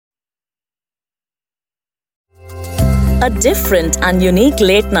a different and unique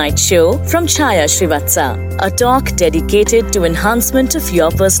late-night show from Chaya Srivatsa, a talk dedicated to enhancement of your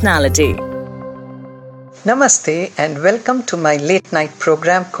personality. Namaste and welcome to my late-night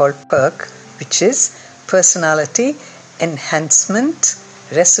program called PERK, which is Personality Enhancement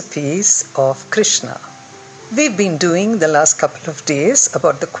Recipes of Krishna. We've been doing the last couple of days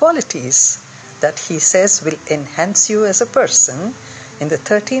about the qualities that he says will enhance you as a person in the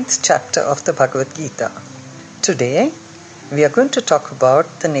 13th chapter of the Bhagavad Gita. Today, we are going to talk about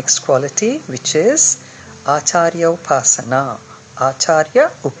the next quality, which is Acharya Upasana. Acharya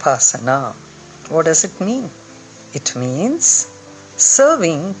Upasana. What does it mean? It means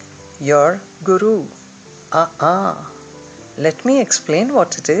serving your Guru. Let me explain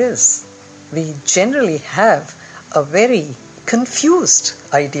what it is. We generally have a very confused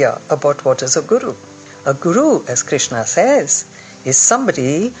idea about what is a Guru. A Guru, as Krishna says, is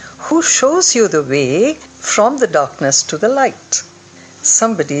somebody who shows you the way from the darkness to the light.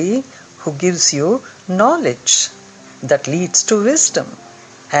 Somebody who gives you knowledge that leads to wisdom.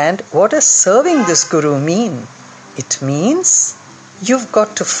 And what does serving this Guru mean? It means you've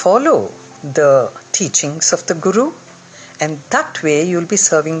got to follow the teachings of the Guru, and that way you'll be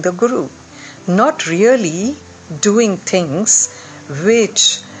serving the Guru. Not really doing things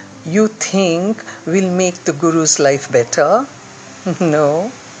which you think will make the Guru's life better.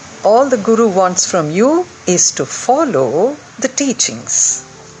 No. All the Guru wants from you is to follow the teachings.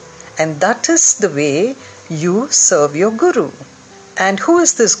 And that is the way you serve your Guru. And who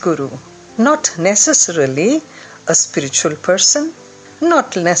is this Guru? Not necessarily a spiritual person,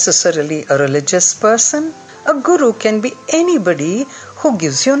 not necessarily a religious person. A Guru can be anybody who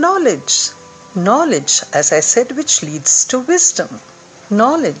gives you knowledge. Knowledge, as I said, which leads to wisdom.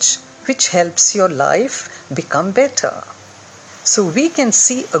 Knowledge which helps your life become better. So we can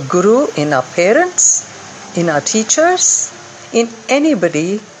see a Guru in our parents, in our teachers, in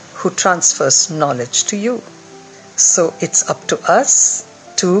anybody who transfers knowledge to you. So it's up to us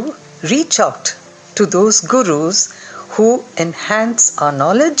to reach out to those Gurus who enhance our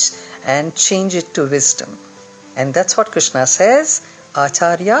knowledge and change it to wisdom. And that's what Krishna says,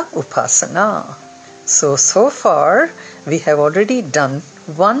 Acharya Upasana. So far we have already done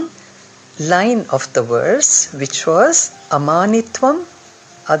one line of the verse, which was Amanitvam,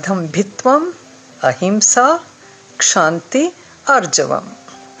 Adhambhitvam, Ahimsa, Kshanti, Arjavam.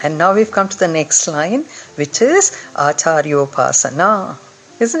 And now we've come to the next line, which is Acharyopasana.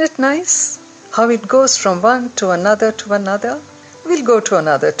 Isn't it nice? How it goes from one to another to another? We'll go to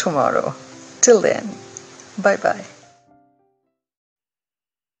another tomorrow. Till then, bye-bye.